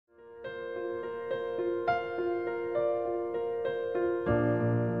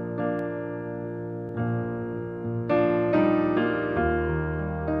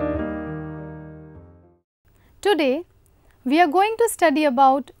Today, we are going to study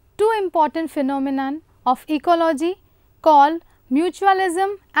about two important phenomena of ecology called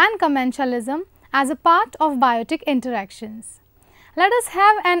mutualism and commensalism as a part of biotic interactions. Let us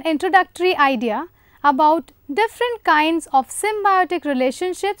have an introductory idea about different kinds of symbiotic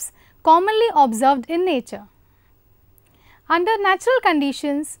relationships commonly observed in nature. Under natural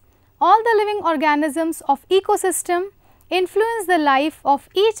conditions, all the living organisms of ecosystem influence the life of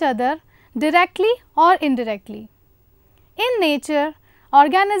each other directly or indirectly. In nature,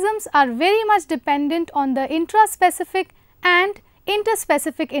 organisms are very much dependent on the intraspecific and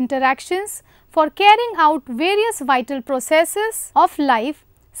interspecific interactions for carrying out various vital processes of life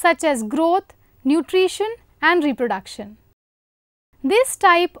such as growth, nutrition and reproduction. This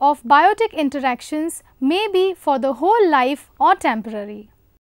type of biotic interactions may be for the whole life or temporary.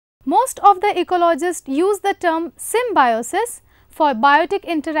 Most of the ecologists use the term symbiosis for biotic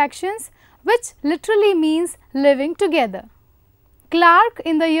interactions, which literally means living together. Clarke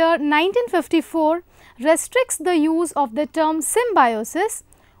in the year 1954 restricts the use of the term symbiosis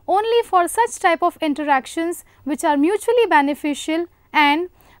only for such type of interactions which are mutually beneficial and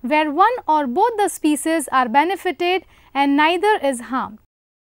where one or both the species are benefited and neither is harmed.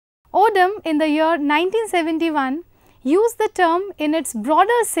 Odum in the year 1971 used the term in its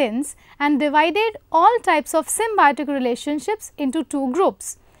broader sense and divided all types of symbiotic relationships into two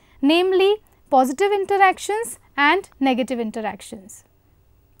groups, namely positive interactions and negative interactions.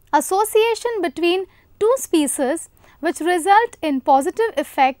 Association between two species which result in positive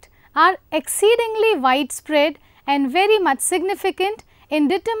effect are exceedingly widespread and very much significant in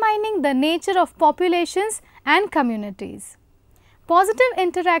determining the nature of populations and communities. Positive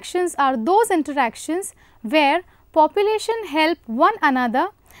interactions are those interactions where population help one another,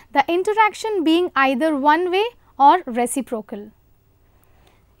 the interaction being either one way or reciprocal.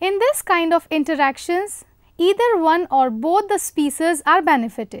 In this kind of interactions, either one or both the species are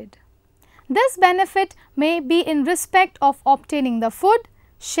benefited. This benefit may be in respect of obtaining the food,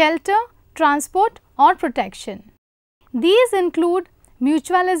 shelter, transport or protection. These include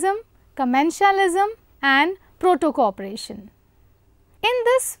mutualism, commensalism and proto-cooperation. In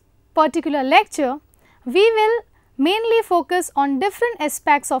this particular lecture, we will mainly focus on different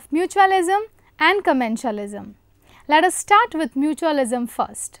aspects of mutualism and commensalism. Let us start with mutualism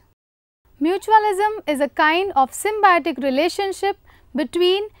first. Mutualism is a kind of symbiotic relationship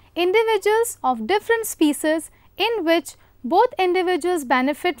between individuals of different species in which both individuals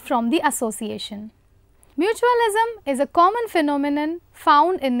benefit from the association. Mutualism is a common phenomenon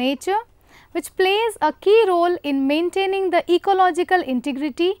found in nature which plays a key role in maintaining the ecological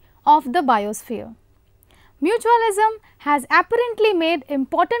integrity of the biosphere. Mutualism has apparently made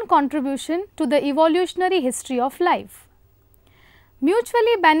important contribution to the evolutionary history of life.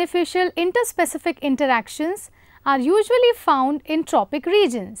 Mutually beneficial interspecific interactions are usually found in tropic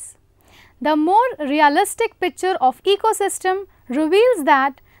regions. The more realistic picture of ecosystem reveals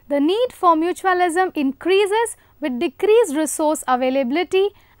that the need for mutualism increases with decreased resource availability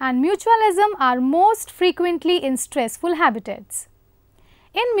and mutualism are most frequently in stressful habitats.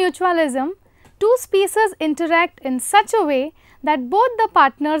 In mutualism, two species interact in such a way that both the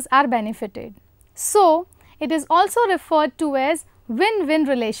partners are benefited. So, it is also referred to as win-win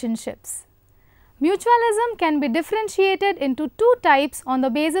relationships. Mutualism can be differentiated into two types on the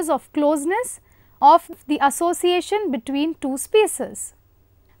basis of closeness of the association between two species.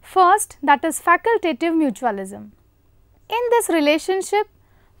 First, that is facultative mutualism. In this relationship,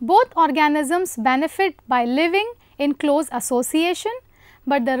 both organisms benefit by living in close association,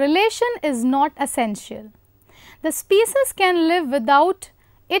 but the relation is not essential. The species can live without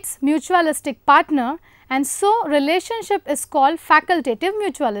its mutualistic partner and so relationship is called facultative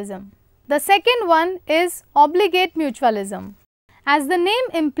mutualism. The second one is obligate mutualism. As the name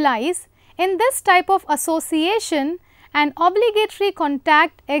implies, in this type of association, an obligatory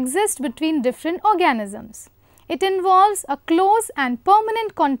contact exists between different organisms. It involves a close and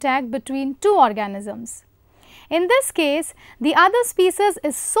permanent contact between two organisms. In this case, the other species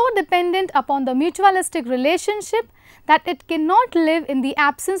is so dependent upon the mutualistic relationship that it cannot live in the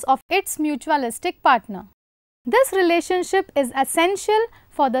absence of its mutualistic partner. This relationship is essential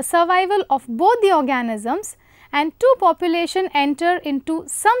for the survival of both the organisms and two populations enter into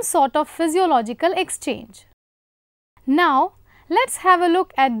some sort of physiological exchange. Now, let us have a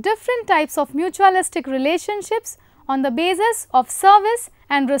look at different types of mutualistic relationships on the basis of service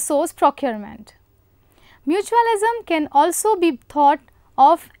and resource procurement. Mutualism can also be thought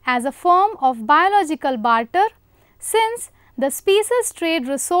of as a form of biological barter, since the species trade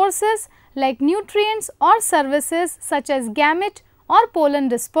resources like nutrients or services such as gamete or pollen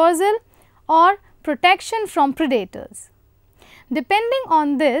dispersal or protection from predators. Depending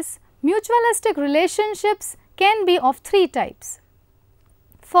on this, mutualistic relationships can be of three types.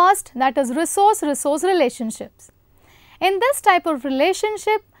 First, that is resource-resource relationships. In this type of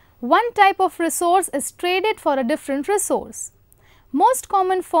relationship, one type of resource is traded for a different resource. Most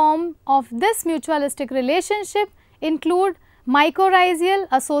common form of this mutualistic relationship include mycorrhizal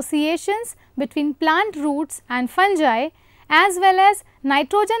associations between plant roots and fungi, as well as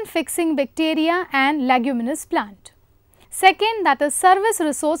nitrogen fixing bacteria and leguminous plant. Second, that is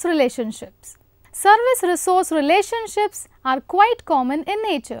service-resource relationships. Service-resource relationships are quite common in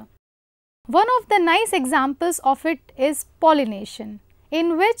nature. One of the nice examples of it is pollination,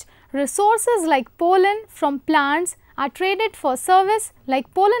 in which resources like pollen from plants are traded for service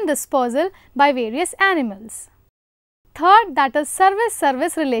like pollen dispersal by various animals. Third, that is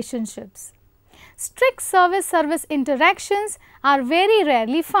service-service relationships. Strict service-service interactions are very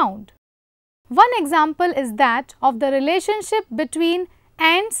rarely found. One example is that of the relationship between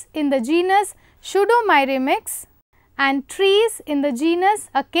ants in the genus Pseudomyrmex and trees in the genus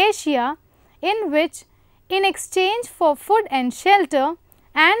Acacia, in which, in exchange for food and shelter,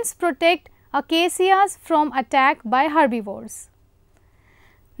 ants protect acacias from attack by herbivores.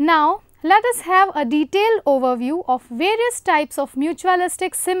 Now, let us have a detailed overview of various types of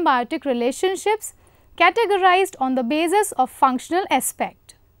mutualistic symbiotic relationships categorized on the basis of functional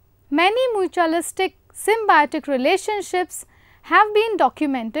aspect. Many mutualistic symbiotic relationships have been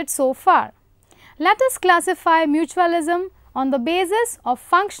documented so far. Let us classify mutualism on the basis of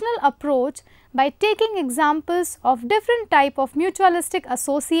functional approach by taking examples of different type of mutualistic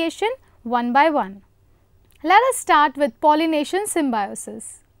association one by one. Let us start with pollination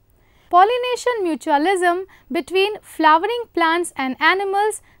symbiosis. Pollination mutualism between flowering plants and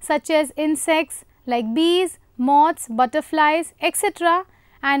animals such as insects like bees, moths, butterflies, etc.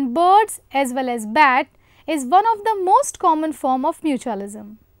 and birds as well as bat is one of the most common form of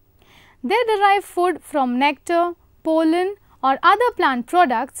mutualism. They derive food from nectar, pollen or other plant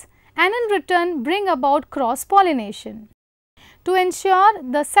products and in return bring about cross pollination. To ensure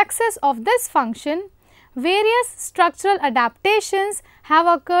the success of this function, various structural adaptations have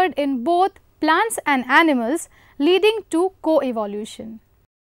occurred in both plants and animals, leading to co-evolution.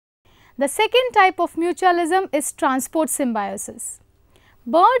 The second type of mutualism is transport symbiosis.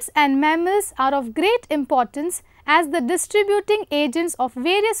 Birds and mammals are of great importance as the distributing agents of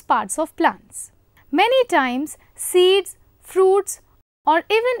various parts of plants. Many times, seeds, fruits or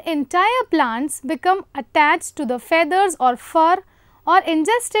even entire plants become attached to the feathers or fur, or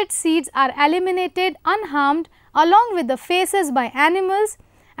ingested seeds are eliminated unharmed along with the faces by animals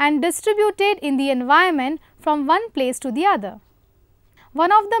and distributed in the environment from one place to the other.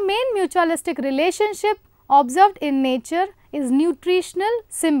 One of the main mutualistic relationship observed in nature is nutritional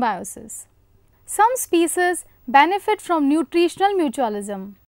symbiosis. Some species benefit from nutritional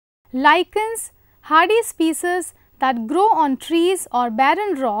mutualism. Lichens, hardy species that grow on trees or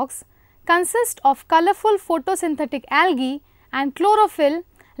barren rocks, consist of colorful photosynthetic algae and chlorophyll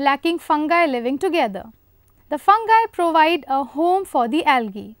lacking fungi living together. The fungi provide a home for the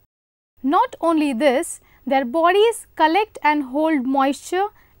algae. Not only this, their bodies collect and hold moisture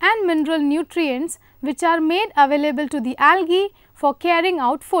and mineral nutrients which are made available to the algae for carrying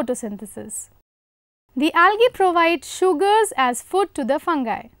out photosynthesis. The algae provide sugars as food to the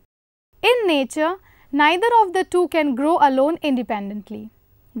fungi. In nature, neither of the two can grow alone independently.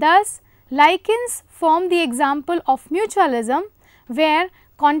 Thus, lichens form the example of mutualism where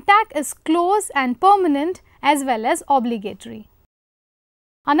contact is close and permanent as well as obligatory.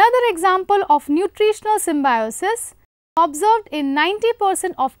 Another example of nutritional symbiosis observed in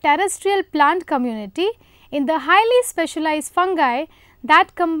 90% of terrestrial plant community in the highly specialized fungi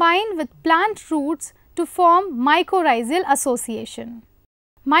that combine with plant roots to form mycorrhizal association.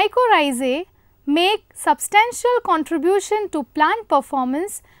 Mycorrhizae make substantial contribution to plant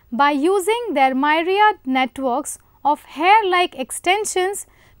performance by using their myriad networks of hair-like extensions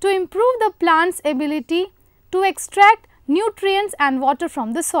to improve the plant's ability to extract nutrients and water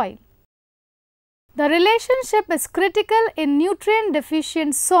from the soil. The relationship is critical in nutrient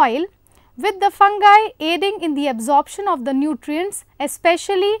deficient soil, with the fungi aiding in the absorption of the nutrients,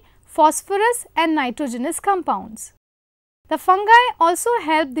 especially phosphorus and nitrogenous compounds. The fungi also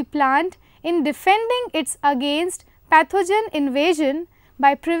help the plant in defending it against pathogen invasion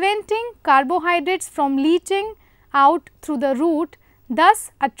by preventing carbohydrates from leaching out through the root,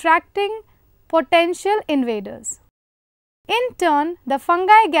 thus attracting potential invaders. In turn, the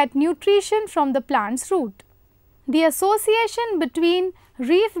fungi get nutrition from the plant's root. The association between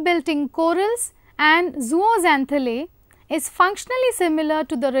reef-building corals and zooxanthellae is functionally similar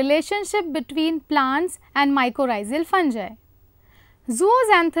to the relationship between plants and mycorrhizal fungi.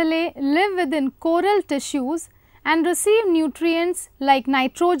 Zooxanthellae live within coral tissues and receive nutrients like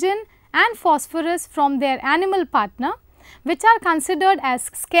nitrogen and phosphorus from their animal partner, which are considered as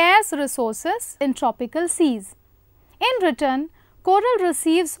scarce resources in tropical seas. In return, coral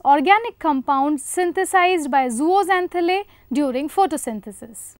receives organic compounds synthesized by zooxanthellae during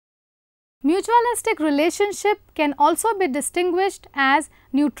photosynthesis. Mutualistic relationship can also be distinguished as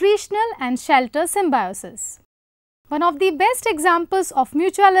nutritional and shelter symbiosis. One of the best examples of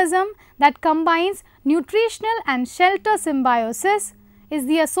mutualism that combines nutritional and shelter symbiosis is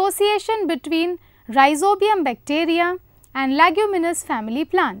the association between Rhizobium bacteria and leguminous family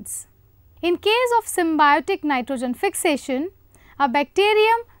plants. In case of symbiotic nitrogen fixation, a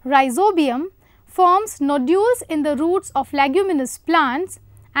bacterium Rhizobium forms nodules in the roots of leguminous plants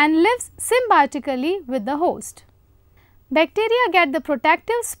and lives symbiotically with the host. Bacteria get the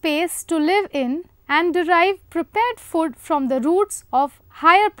protective space to live in and derive prepared food from the roots of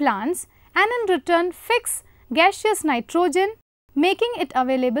higher plants and in return fix gaseous nitrogen, making it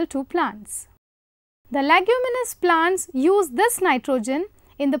available to plants. The leguminous plants use this nitrogen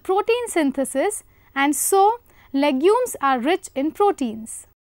in the protein synthesis, and so legumes are rich in proteins.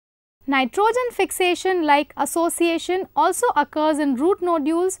 Nitrogen fixation like association also occurs in root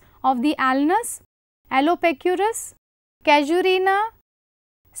nodules of the Alnus, Alopecuris, Casuarina,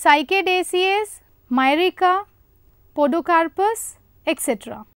 Cycadaceae, Myrica, Podocarpus,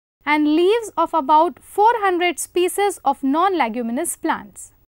 etc., and leaves of about 400 species of non-leguminous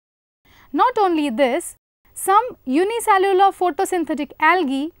plants. Not only this, some unicellular photosynthetic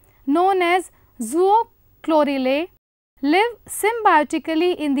algae known as zoochlorulae live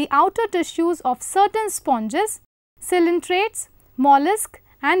symbiotically in the outer tissues of certain sponges, coelentrates, mollusks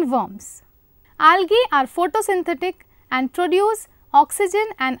and worms. Algae are photosynthetic and produce oxygen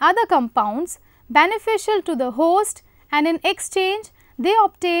and other compounds beneficial to the host, and in exchange they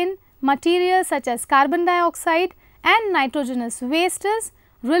obtain materials such as carbon dioxide and nitrogenous wastes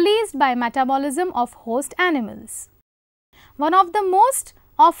released by metabolism of host animals. One of the most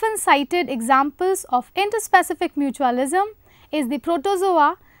often cited examples of interspecific mutualism is the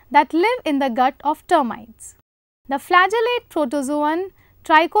protozoa that live in the gut of termites. The flagellate protozoan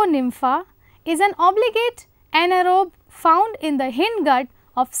Trichonympha is an obligate anaerobe found in the hind gut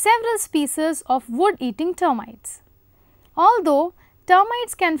of several species of wood-eating termites. Although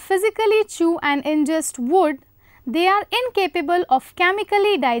termites can physically chew and ingest wood, they are incapable of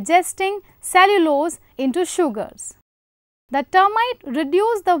chemically digesting cellulose into sugars. The termite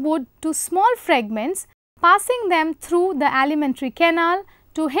reduces the wood to small fragments, passing them through the alimentary canal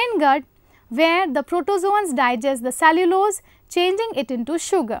to hind gut, where the protozoans digest the cellulose, changing it into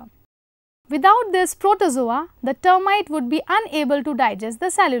sugar. Without this protozoa, the termite would be unable to digest the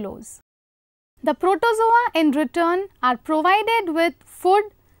cellulose. The protozoa in return are provided with food,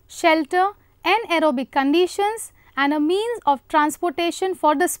 shelter, anaerobic conditions and a means of transportation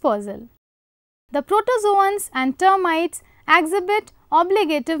for dispersal. The protozoans and termites exhibit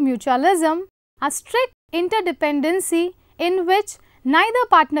obligative mutualism, a strict interdependency in which neither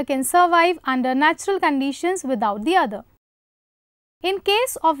partner can survive under natural conditions without the other. In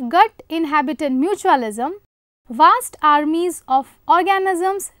case of gut-inhabitant mutualism, vast armies of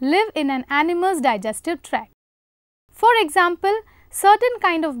organisms live in an animal's digestive tract. For example, certain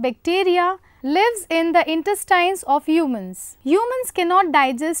kind of bacteria lives in the intestines of humans. Humans cannot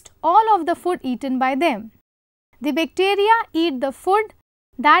digest all of the food eaten by them. The bacteria eat the food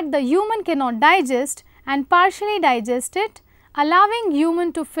that the human cannot digest and partially digest it, allowing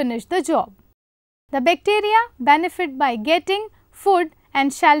human to finish the job. The bacteria benefit by getting food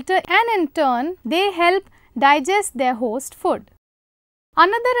and shelter, and in turn they help digest their host food.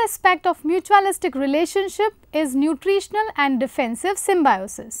 Another aspect of mutualistic relationship is nutritional and defensive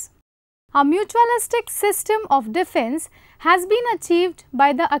symbiosis. A mutualistic system of defense has been achieved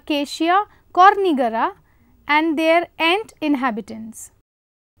by the Acacia cornigera and their ant inhabitants.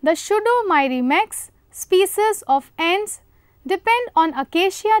 The Pseudomyrimex species of ants depend on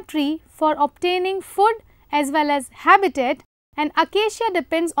acacia tree for obtaining food as well as habitat, and acacia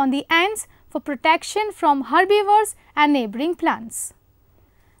depends on the ants for protection from herbivores and neighboring plants.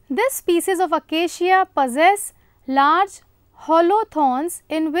 This species of acacia possess large hollow thorns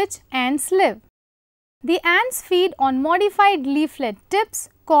in which ants live. The ants feed on modified leaflet tips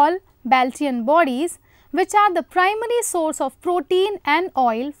called Baltian bodies, which are the primary source of protein and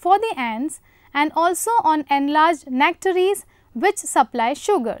oil for the ants, and also on enlarged nectaries which supply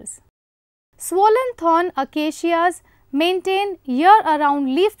sugars. Swollen thorn acacias maintain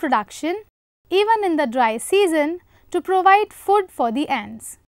year-round leaf production even in the dry season to provide food for the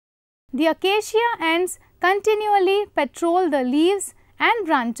ants. The acacia ants continually patrol the leaves and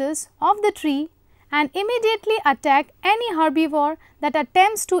branches of the tree and immediately attack any herbivore that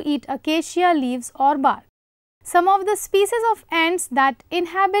attempts to eat acacia leaves or bark. Some of the species of ants that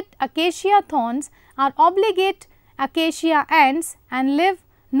inhabit acacia thorns are obligate acacia ants and live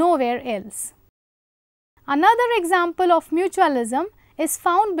nowhere else. Another example of mutualism is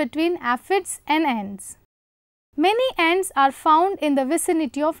found between aphids and ants. Many ants are found in the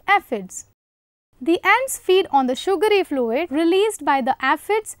vicinity of aphids. The ants feed on the sugary fluid released by the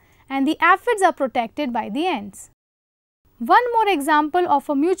aphids and the aphids are protected by the ants. One more example of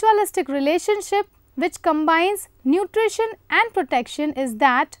a mutualistic relationship which combines nutrition and protection is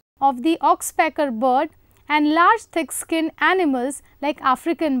that of the oxpecker bird and large thick-skinned animals like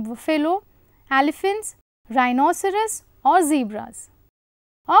African buffalo, elephants, rhinoceros or zebras.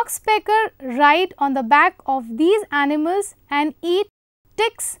 Oxpecker ride on the back of these animals and eat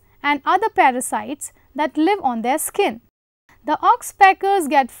ticks and other parasites that live on their skin. The oxpeckers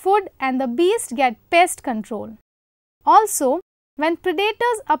get food and the beasts get pest control. Also, when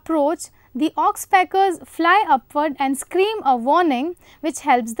predators approach, the oxpeckers fly upward and scream a warning which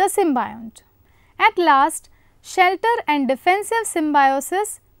helps the symbiont. At last, shelter and defensive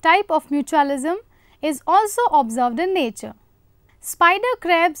symbiosis type of mutualism is also observed in nature. Spider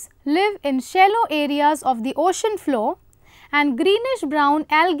crabs live in shallow areas of the ocean floor and greenish brown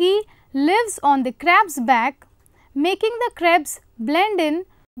algae lives on the crab's back, making the crabs blend in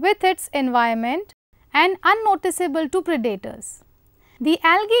with its environment and unnoticeable to predators. The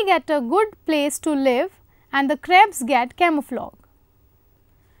algae get a good place to live and the crabs get camouflage.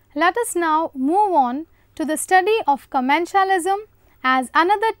 Let us now move on to the study of commensalism as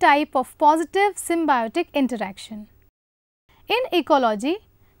another type of positive symbiotic interaction. In ecology,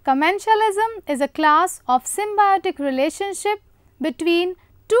 commensalism is a class of symbiotic relationship between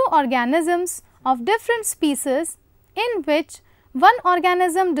two organisms of different species in which one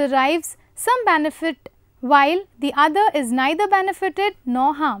organism derives some benefit while the other is neither benefited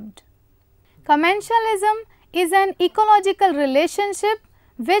nor harmed. Commensalism is an ecological relationship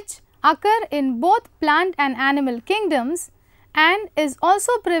which occur in both plant and animal kingdoms and is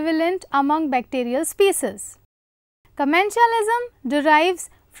also prevalent among bacterial species. Commensalism derives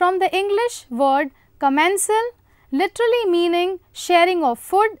from the English word commensal, literally meaning sharing of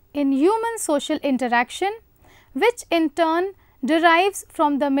food in human social interaction, which in turn derives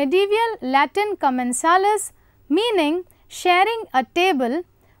from the medieval Latin commensalis, meaning sharing a table,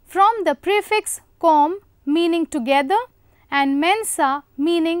 from the prefix com meaning together and mensa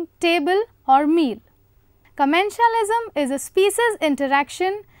meaning table or meal. Commensalism is a species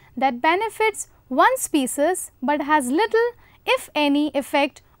interaction that benefits one species but has little if any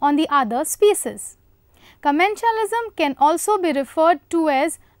effect on the other species. Commensalism can also be referred to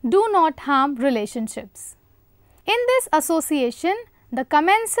as do not harm relationships. In this association, the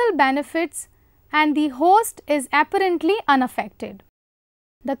commensal benefits and the host is apparently unaffected.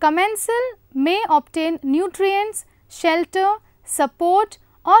 The commensal may obtain nutrients, shelter, support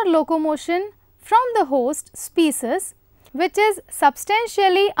or locomotion from the host species which is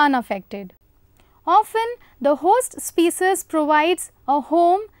substantially unaffected. Often, the host species provides a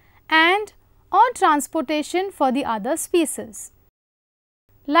home and or transportation for the other species.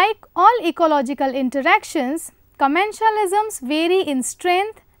 Like all ecological interactions, commensalisms vary in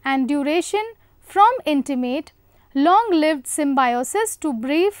strength and duration from intimate, long-lived symbiosis to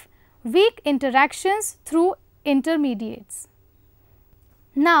brief, weak interactions through intermediates.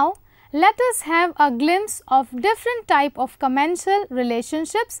 Now, let us have a glimpse of different type of commensal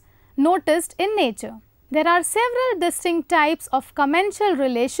relationships noticed in nature. There are several distinct types of commensal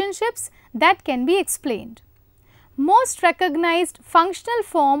relationships that can be explained. Most recognized functional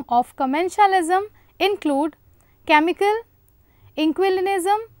form of commensalism include chemical,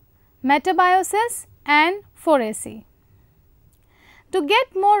 inquilinism, metabiosis and phorecy. To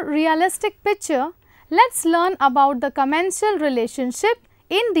get more realistic picture, let us learn about the commensal relationship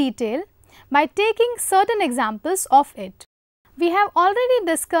in detail by taking certain examples of it. We have already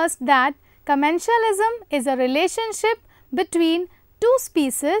discussed that commensalism is a relationship between two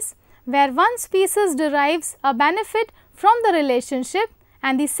species where one species derives a benefit from the relationship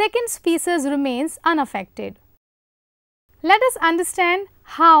and the second species remains unaffected. Let us understand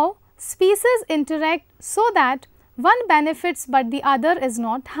how species interact so that one benefits but the other is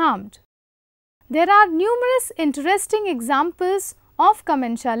not harmed. There are numerous interesting examples of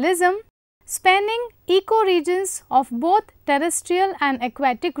commensalism spanning ecoregions of both terrestrial and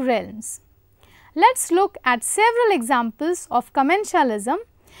aquatic realms. Let us look at several examples of commensalism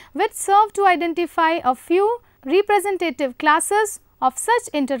which serve to identify a few representative classes of such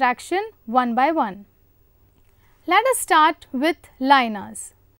interaction one by one. Let us start with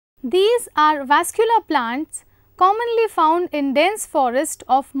lianas. These are vascular plants commonly found in dense forests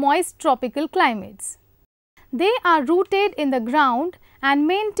of moist tropical climates. They are rooted in the ground and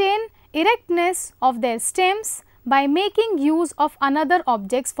maintain erectness of their stems by making use of another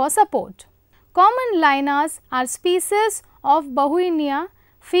objects for support. Common lianas are species of Bahuinia,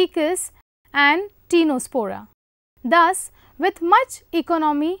 Ficus and Tinospora. Thus, with much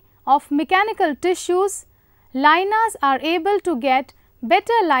economy of mechanical tissues, lianas are able to get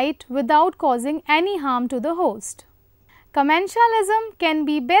better light without causing any harm to the host. Commensalism can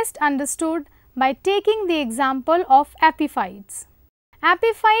be best understood by taking the example of epiphytes.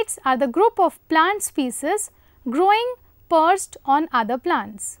 Epiphytes are the group of plant species growing perched on other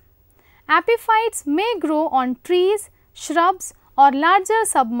plants. Epiphytes may grow on trees, shrubs or larger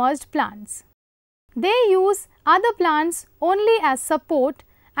submerged plants. They use other plants only as support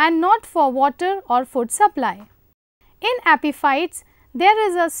and not for water or food supply. In epiphytes, there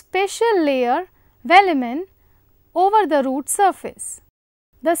is a special layer, velamen, over the root surface.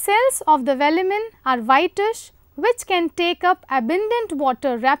 The cells of the velamen are whitish, which can take up abundant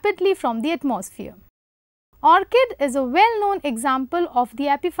water rapidly from the atmosphere. Orchid is a well-known example of the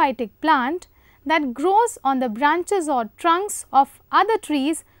epiphytic plant that grows on the branches or trunks of other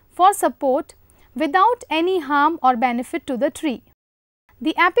trees for support without any harm or benefit to the tree.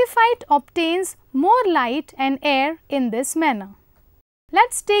 The epiphyte obtains more light and air in this manner. Let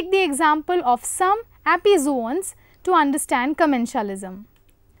us take the example of some epizoans to understand commensalism.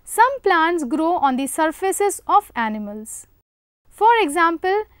 Some plants grow on the surfaces of animals. For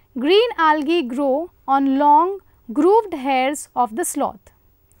example, green algae grow on long grooved hairs of the sloth.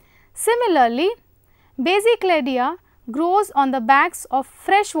 Similarly, Basicladia grows on the backs of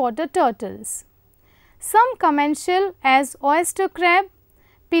freshwater turtles. Some commensal as oyster crab,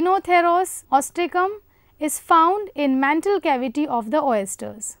 Pinotheros ostricum, is found in mantle cavity of the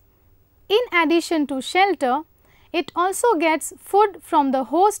oysters. In addition to shelter, it also gets food from the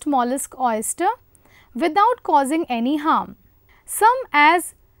host mollusk oyster without causing any harm. Some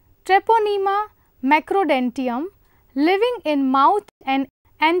as Treponema macrodentium, living in mouth and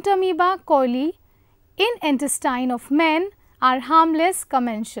Entamoeba coli in intestine of men, are harmless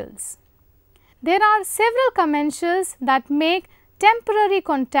commensals. There are several commensals that make temporary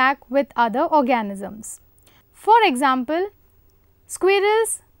contact with other organisms. For example,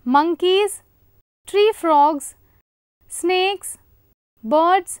 squirrels, monkeys, tree frogs, snakes,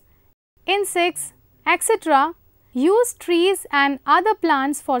 birds, insects, etc. use trees and other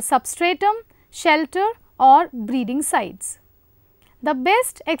plants for substratum, shelter or breeding sites. The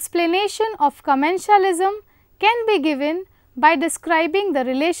best explanation of commensalism can be given by describing the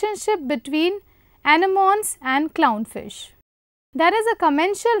relationship between anemones and clownfish. There is a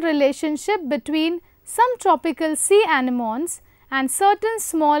commensal relationship between some tropical sea anemones and certain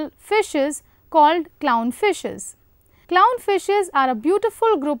small fishes called clownfishes. Clownfishes are a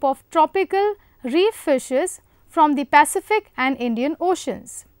beautiful group of tropical reef fishes from the Pacific and Indian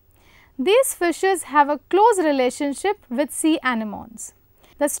Oceans. These fishes have a close relationship with sea anemones.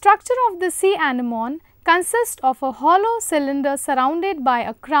 The structure of the sea anemone consists of a hollow cylinder surrounded by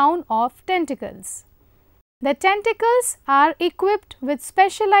a crown of tentacles. The tentacles are equipped with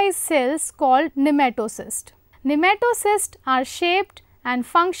specialized cells called nematocysts. Nematocysts are shaped and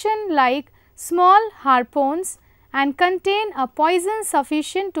function like small harpoons and contain a poison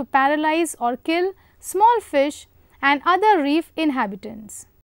sufficient to paralyze or kill small fish and other reef inhabitants.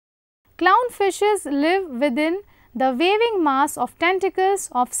 Clownfishes live within the waving mass of tentacles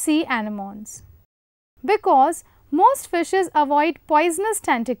of sea anemones. Because most fishes avoid poisonous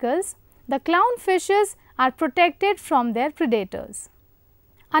tentacles, the clownfishes are protected from their predators.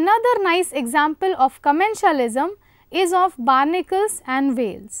 Another nice example of commensalism is of barnacles and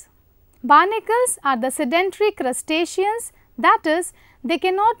whales. Barnacles are the sedentary crustaceans, that is, they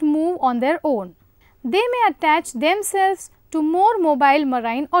cannot move on their own. They may attach themselves to more mobile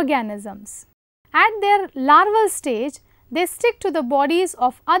marine organisms. At their larval stage, they stick to the bodies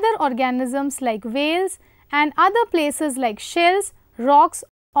of other organisms like whales and other places like shells, rocks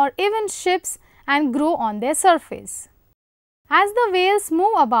or even ships and grow on their surface. As the whales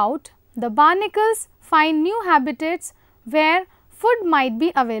move about, the barnacles find new habitats where food might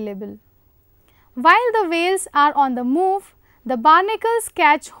be available. While the whales are on the move, the barnacles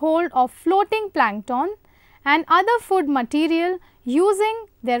catch hold of floating plankton and other food material using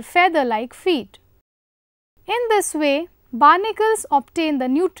their feather-like feet. In this way, barnacles obtain the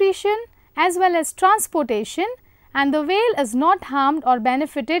nutrition as well as transportation, and the whale is not harmed or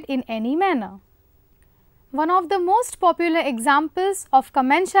benefited in any manner. One of the most popular examples of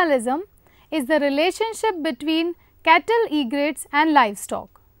commensalism is the relationship between cattle egrets and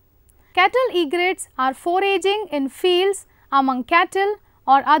livestock. Cattle egrets are foraging in fields among cattle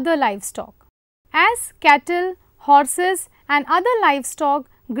or other livestock. As cattle, horses and other livestock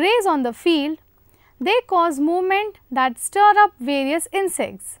graze on the field, they cause movement that stir up various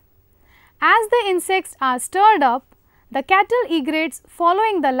insects. As the insects are stirred up, the cattle egrets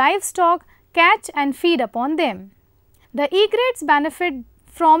following the livestock catch and feed upon them. The egrets benefit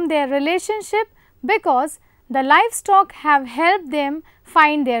from their relationship because the livestock have helped them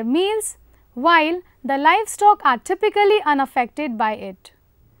find their meals, while the livestock are typically unaffected by it.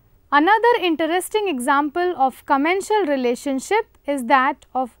 Another interesting example of commensal relationship is that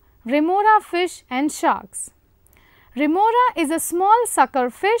of remora fish and sharks. Remora is a small sucker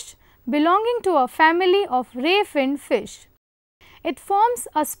fish belonging to a family of ray-finned fish. It forms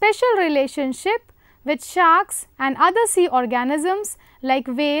a special relationship with sharks and other sea organisms like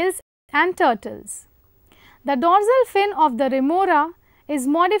whales and turtles. The dorsal fin of the remora is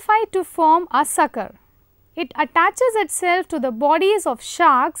modified to form a sucker. It attaches itself to the bodies of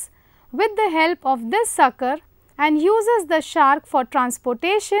sharks with the help of this sucker and uses the shark for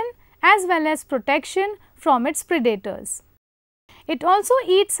transportation as well as protection from its predators. It also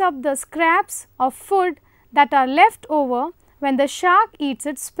eats up the scraps of food that are left over when the shark eats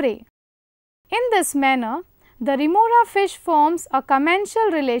its prey. In this manner, the remora fish forms a commensal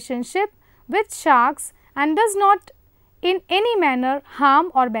relationship with sharks and does not in any manner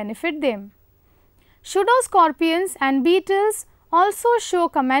harm or benefit them. Pseudoscorpions and beetles also show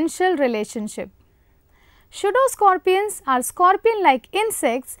commensal relationship. Pseudoscorpions are scorpion-like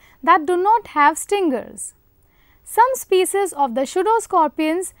insects that do not have stingers. Some species of the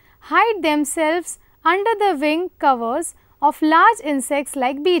pseudoscorpions hide themselves under the wing covers of large insects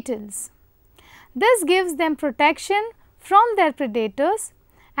like beetles. This gives them protection from their predators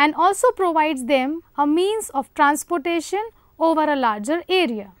and also provides them a means of transportation over a larger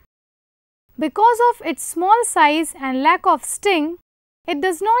area. Because of its small size and lack of sting, it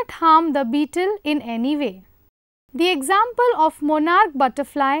does not harm the beetle in any way. The example of monarch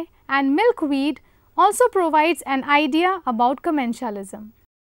butterfly and milkweed also provides an idea about commensalism.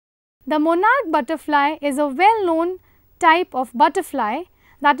 The monarch butterfly is a well-known type of butterfly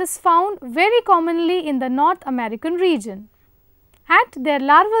that is found very commonly in the North American region. At their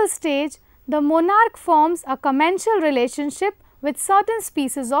larval stage, the monarch forms a commensal relationship with certain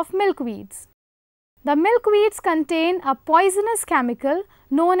species of milkweeds. The milkweeds contain a poisonous chemical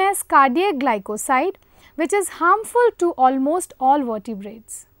known as cardiac glycoside, which is harmful to almost all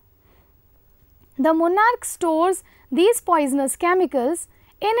vertebrates. The monarch stores these poisonous chemicals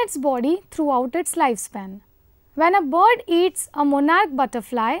in its body throughout its lifespan. When a bird eats a monarch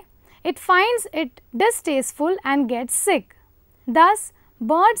butterfly, it finds it distasteful and gets sick. Thus,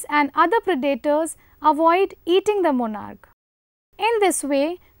 birds and other predators avoid eating the monarch. In this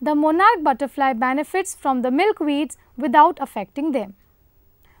way, the monarch butterfly benefits from the milkweeds without affecting them.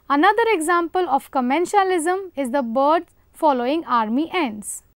 Another example of commensalism is the bird following army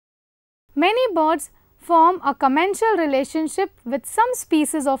ants. Many birds form a commensal relationship with some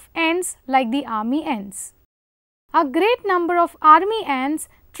species of ants like the army ants. A great number of army ants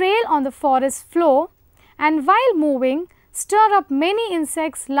trail on the forest floor and while moving stir up many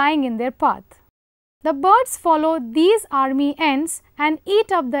insects lying in their path. The birds follow these army ants and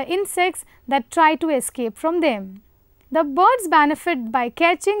eat up the insects that try to escape from them. The birds benefit by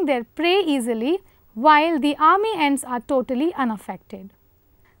catching their prey easily while the army ants are totally unaffected.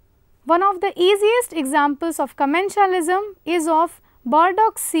 One of the easiest examples of commensalism is of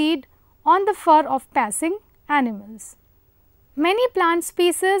burdock seed on the fur of passing animals. Many plant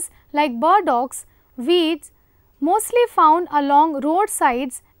species like burdocks, weeds, mostly found along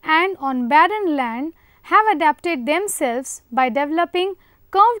roadsides and on barren land, have adapted themselves by developing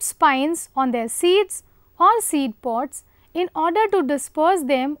curved spines on their seeds or seed pods in order to disperse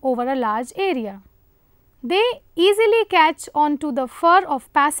them over a large area. They easily catch onto the fur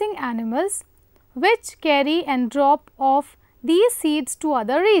of passing animals, which carry and drop off these seeds to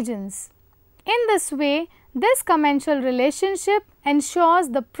other regions. In this way, this commensal relationship ensures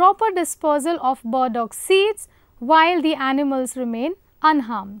the proper dispersal of burdock seeds while the animals remain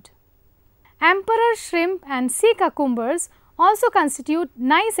unharmed. Emperor shrimp and sea cucumbers also constitute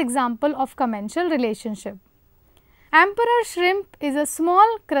nice example of commensal relationship. Emperor shrimp is a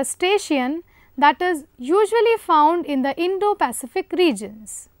small crustacean that is usually found in the Indo-Pacific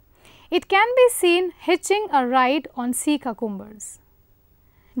regions. It can be seen hitching a ride on sea cucumbers.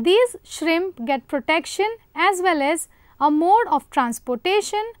 These shrimp get protection as well as a mode of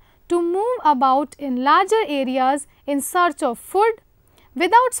transportation to move about in larger areas in search of food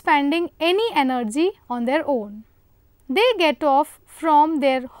without spending any energy on their own. They get off from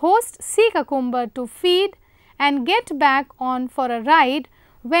their host sea cucumber to feed and get back on for a ride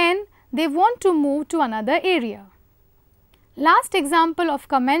when they want to move to another area. Last example of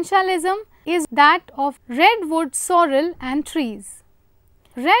commensalism is that of redwood sorrel and trees.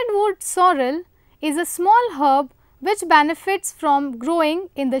 Redwood sorrel is a small herb which benefits from growing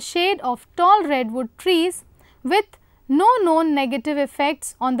in the shade of tall redwood trees with no known negative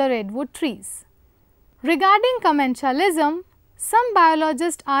effects on the redwood trees. Regarding commensalism, some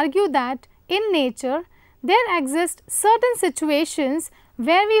biologists argue that in nature there exist certain situations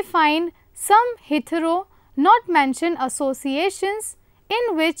where we find some hetero not mentioned associations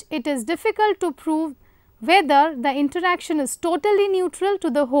in which it is difficult to prove whether the interaction is totally neutral to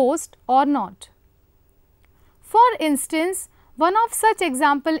the host or not. For instance, one of such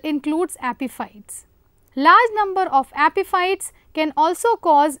example includes epiphytes. Large number of epiphytes can also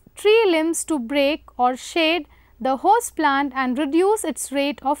cause tree limbs to break or shade the host plant and reduce its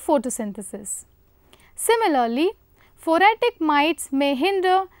rate of photosynthesis. Similarly, phoretic mites may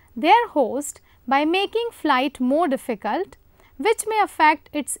hinder their host by making flight more difficult, which may affect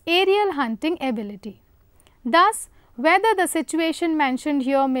its aerial hunting ability. Thus, whether the situation mentioned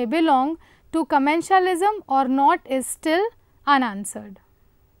here may belong to commensalism or not is still unanswered.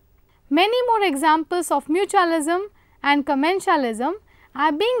 Many more examples of mutualism and commensalism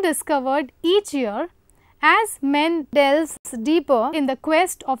are being discovered each year as man delves deeper in the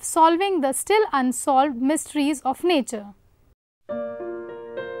quest of solving the still unsolved mysteries of nature.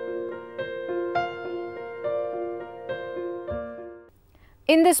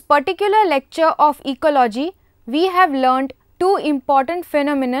 In this particular lecture of ecology, we have learnt two important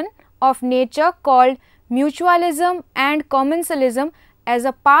phenomena of nature called mutualism and commensalism as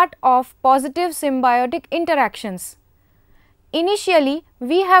a part of positive symbiotic interactions. Initially,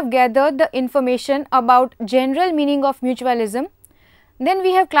 we have gathered the information about general meaning of mutualism, then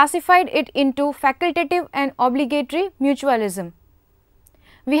we have classified it into facultative and obligatory mutualism.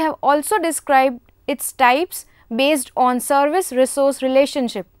 We have also described its types based on service-resource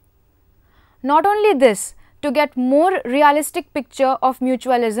relationship. Not only this, to get more realistic picture of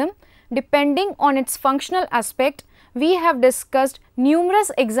mutualism, depending on its functional aspect, we have discussed numerous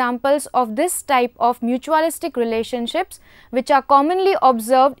examples of this type of mutualistic relationships which are commonly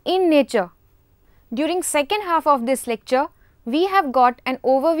observed in nature. During second half of this lecture, we have got an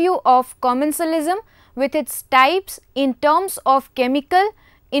overview of commensalism with its types in terms of chemical,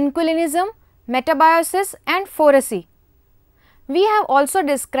 inquilinism, metabiosis and phoracy. We have also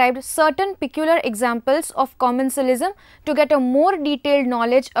described certain peculiar examples of commensalism to get a more detailed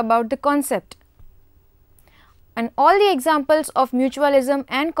knowledge about the concept. And all the examples of mutualism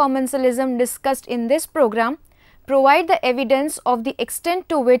and commensalism discussed in this program provide the evidence of the extent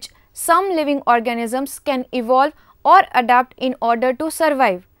to which some living organisms can evolve or adapt in order to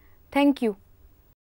survive. Thank you.